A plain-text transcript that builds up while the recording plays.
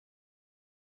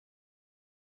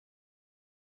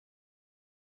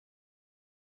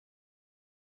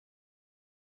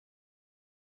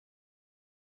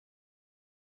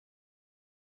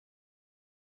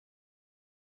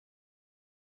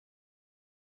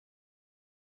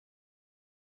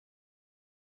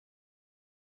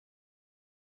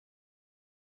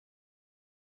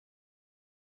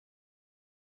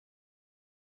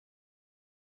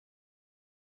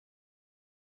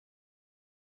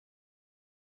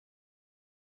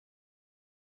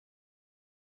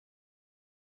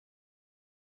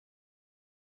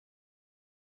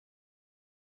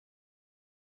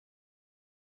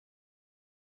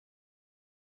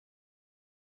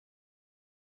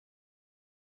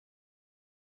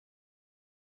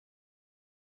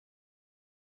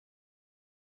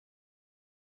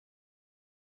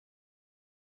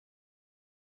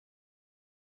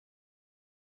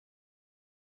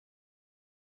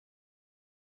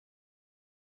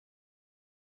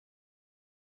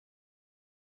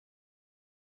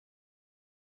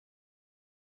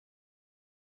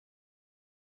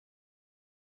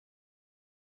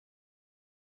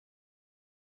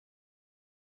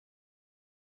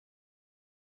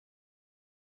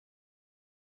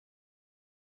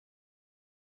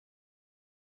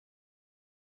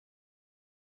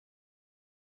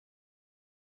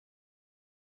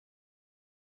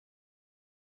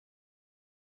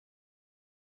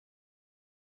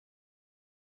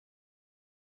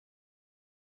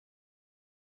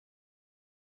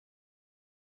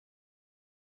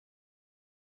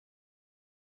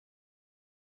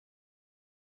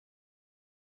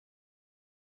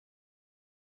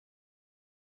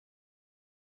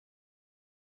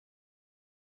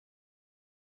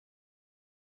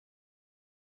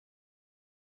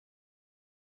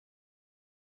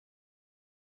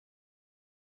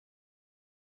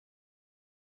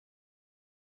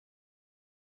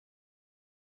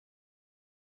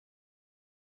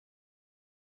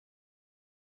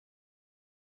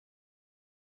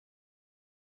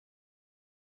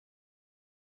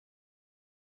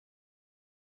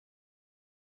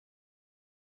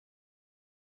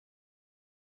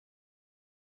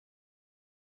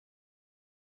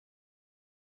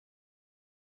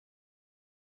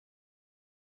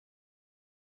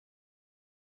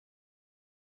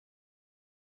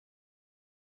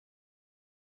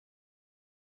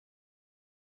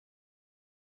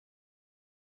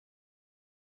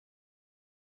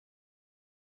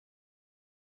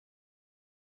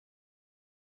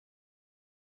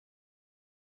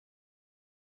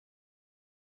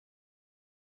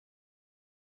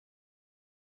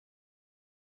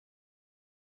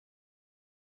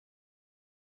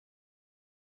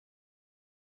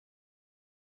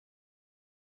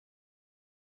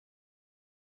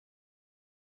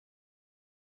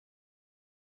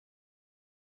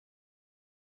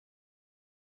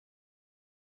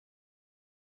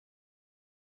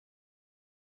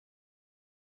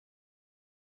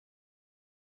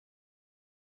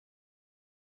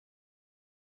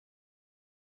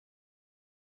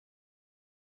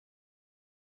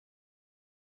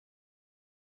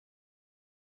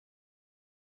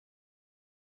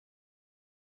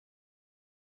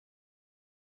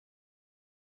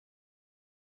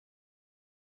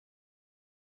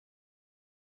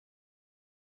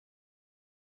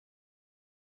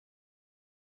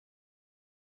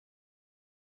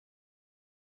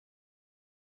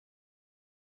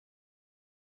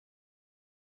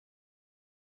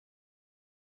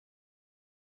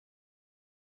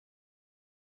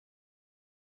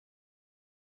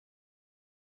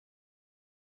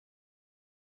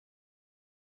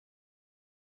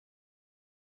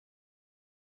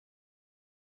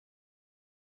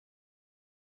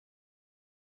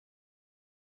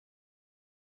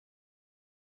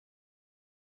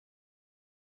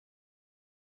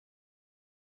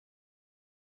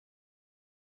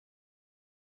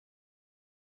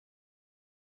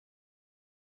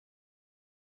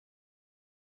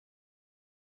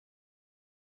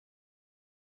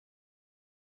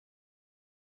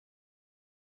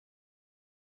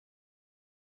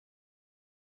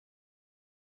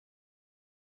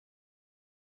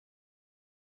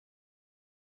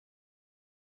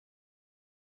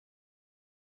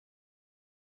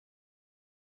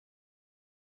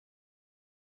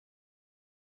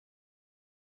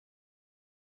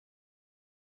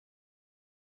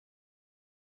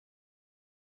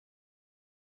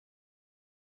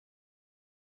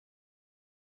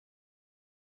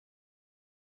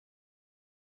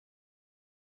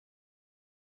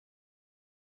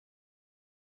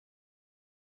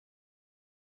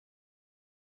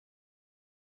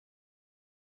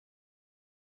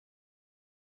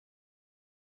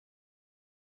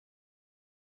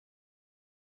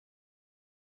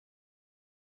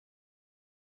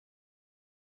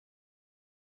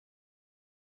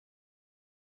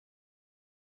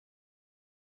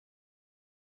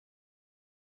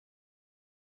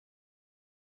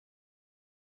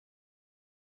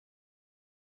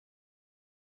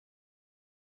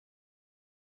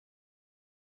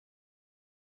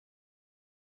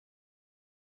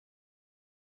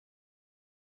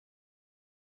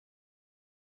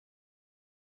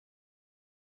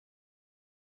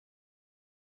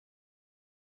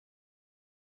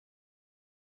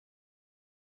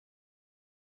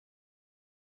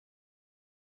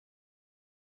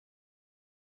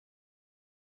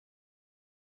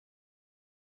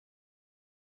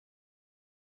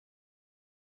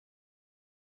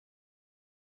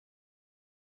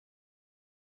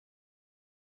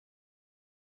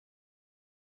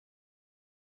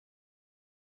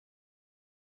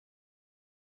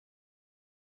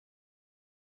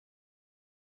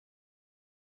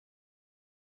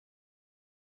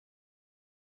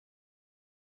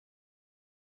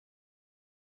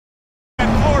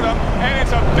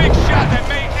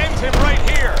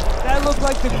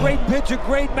the great pitcher,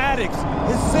 Great Maddox,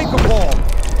 his sinker ball.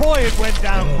 Boy, it went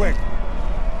down quick.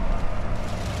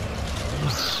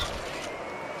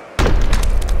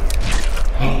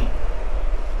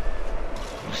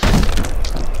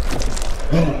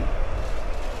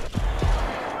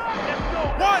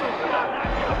 One,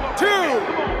 two,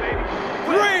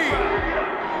 three,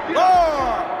 four,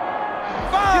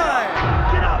 five,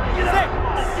 six,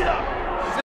 get up.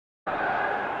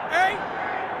 8,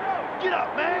 get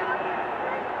up, man.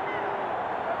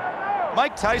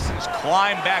 Mike Tyson's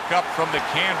climb back up from the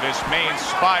canvas may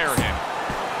inspire him.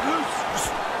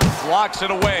 Blocks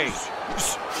it away.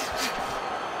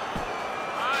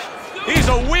 He's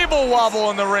a weeble wobble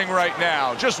in the ring right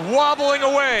now, just wobbling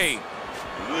away.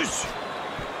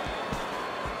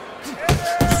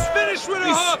 Finish with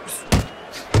a hook.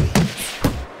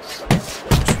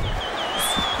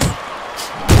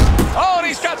 Oh, and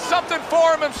he's got something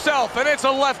for him himself, and it's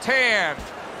a left hand.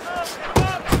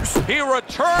 He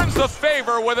returns the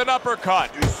favor with an uppercut.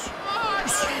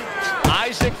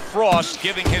 Isaac Frost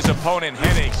giving his opponent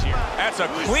headaches here. That's a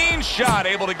clean shot,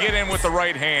 able to get in with the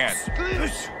right hand.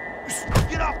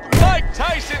 Mike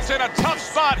Tyson's in a tough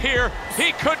spot here.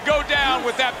 He could go down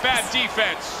with that bad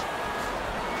defense.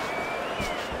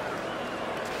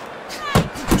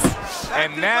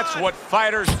 And that's what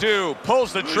fighters do.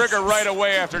 Pulls the trigger right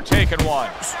away after taking one.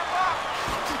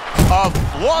 A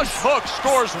flush hook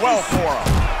scores well for him.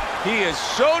 He is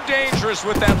so dangerous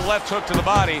with that left hook to the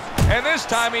body, and this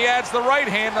time he adds the right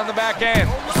hand on the back end.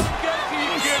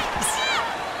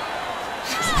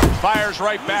 Fires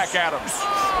right back at him.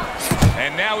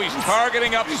 And now he's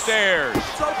targeting upstairs.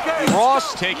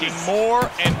 Frost taking more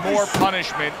and more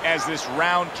punishment as this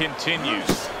round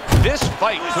continues. This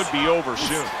fight could be over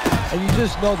soon. And you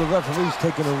just know the referee's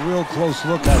taking a real close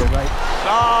look at it, right?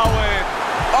 Solid.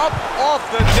 Up off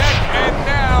the deck and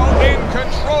now in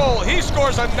control. He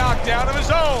scores a knockdown of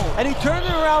his own. And he turned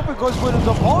it around because when his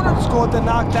opponent scored the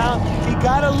knockdown, he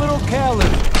got a little careless,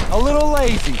 a little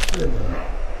lazy.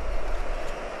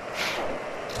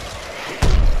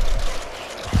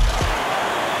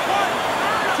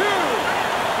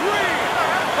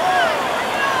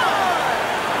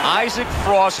 Isaac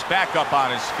Frost back up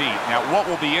on his feet. Now, what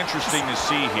will be interesting to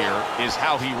see here is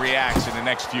how he reacts in the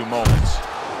next few moments.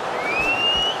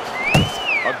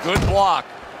 A good block.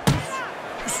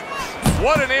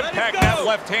 What an impact that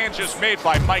left hand just made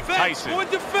by Mike Tyson. Good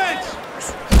defense.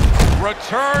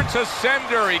 Return to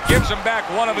sender. He gives him back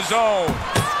one of his own.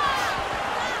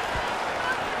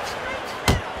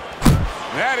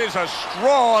 That is a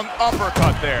strong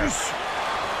uppercut there.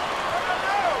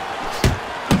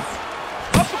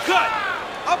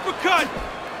 Uppercut!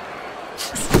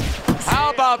 How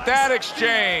about that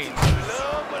exchange?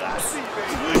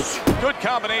 Good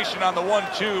combination on the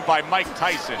 1-2 by Mike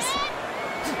Tyson.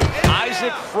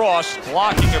 Isaac Frost's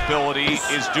blocking ability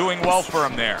is doing well for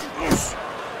him there.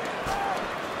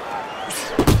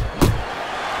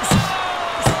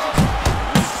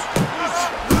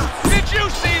 Did you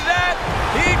see that?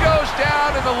 He goes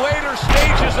down in the later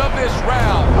stages of this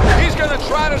round. He's going to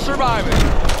try to survive it.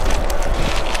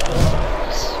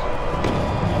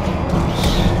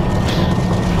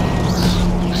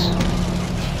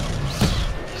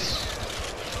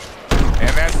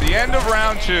 The end of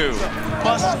round 2.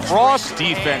 Frost's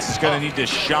defense is going to need to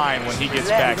shine when he gets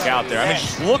back out there. I mean,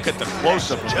 just look at the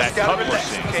close-up of that cut we're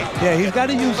seeing. Yeah, he's got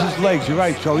to use his legs. You're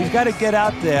right, Joe. He's got to get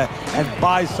out there and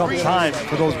buy some time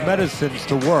for those medicines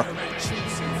to work.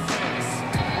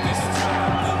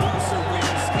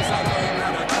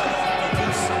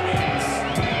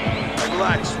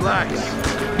 Relax, relax,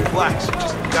 relax.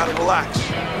 Just gotta relax.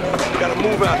 You gotta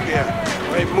move out there.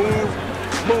 All right,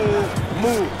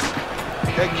 move.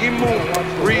 Okay, keep moving.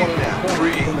 Breathe now.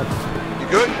 Breathe. You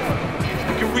good?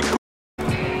 You can recoup.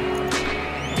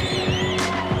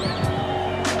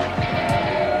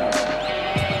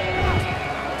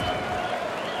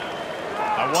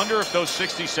 I wonder if those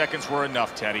 60 seconds were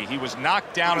enough, Teddy. He was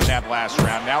knocked down in that last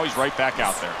round. Now he's right back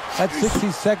out there. That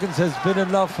 60 seconds has been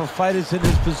enough for fighters in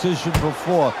his position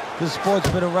before. This sport's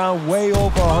been around way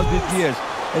over 100 years.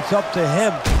 It's up to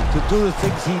him to do the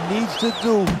things he needs to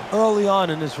do early on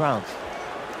in this round.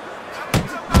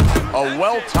 A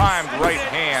well-timed right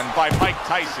hand by Mike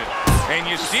Tyson. And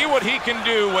you see what he can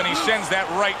do when he sends that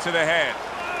right to the head.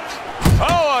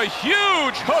 Oh, a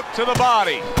huge hook to the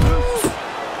body.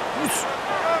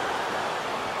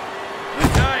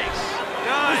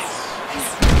 Nice.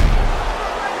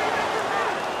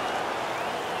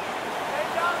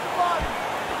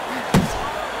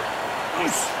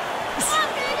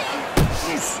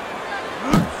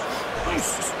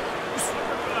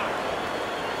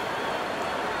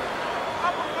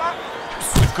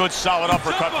 Good solid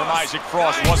uppercut from Isaac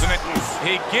Frost, wasn't it?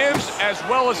 He gives as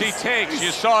well as he takes.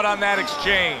 You saw it on that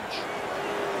exchange.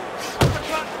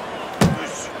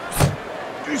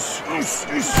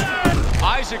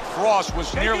 Isaac Frost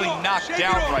was nearly knocked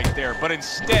down right there, but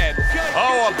instead,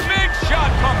 oh, a big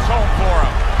shot comes home for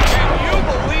him. Can you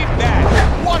believe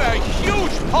that? What a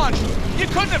huge punch. You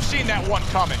couldn't have seen that one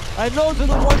coming. And those are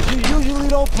the ones you usually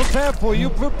don't prepare for. You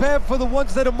prepare for the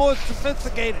ones that are more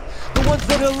sophisticated, the ones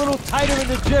that are a little tighter in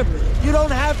the gym. You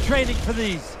don't have training for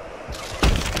these.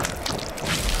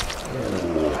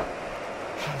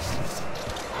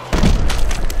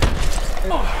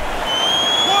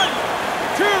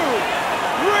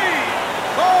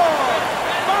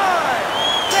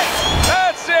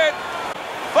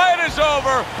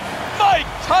 Over. Mike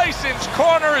Tyson's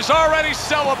corner is already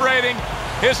celebrating.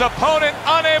 His opponent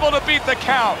unable to beat the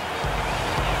count.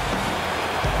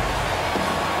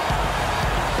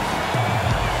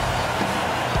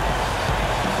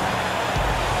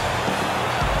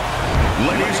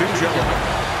 Ladies and gentlemen,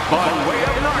 by way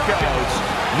of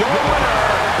knockouts, your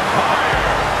winner,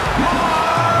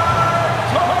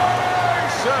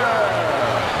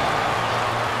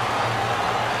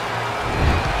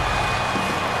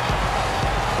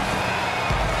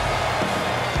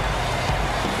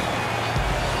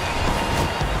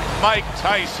 Mike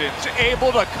Tyson's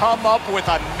able to come up with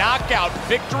a knockout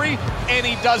victory, and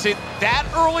he does it that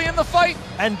early in the fight?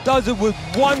 And does it with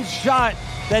one shot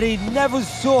that he never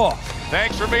saw.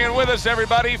 Thanks for being with us,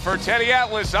 everybody. For Teddy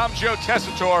Atlas, I'm Joe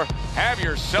Tessitore. Have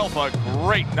yourself a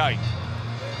great night.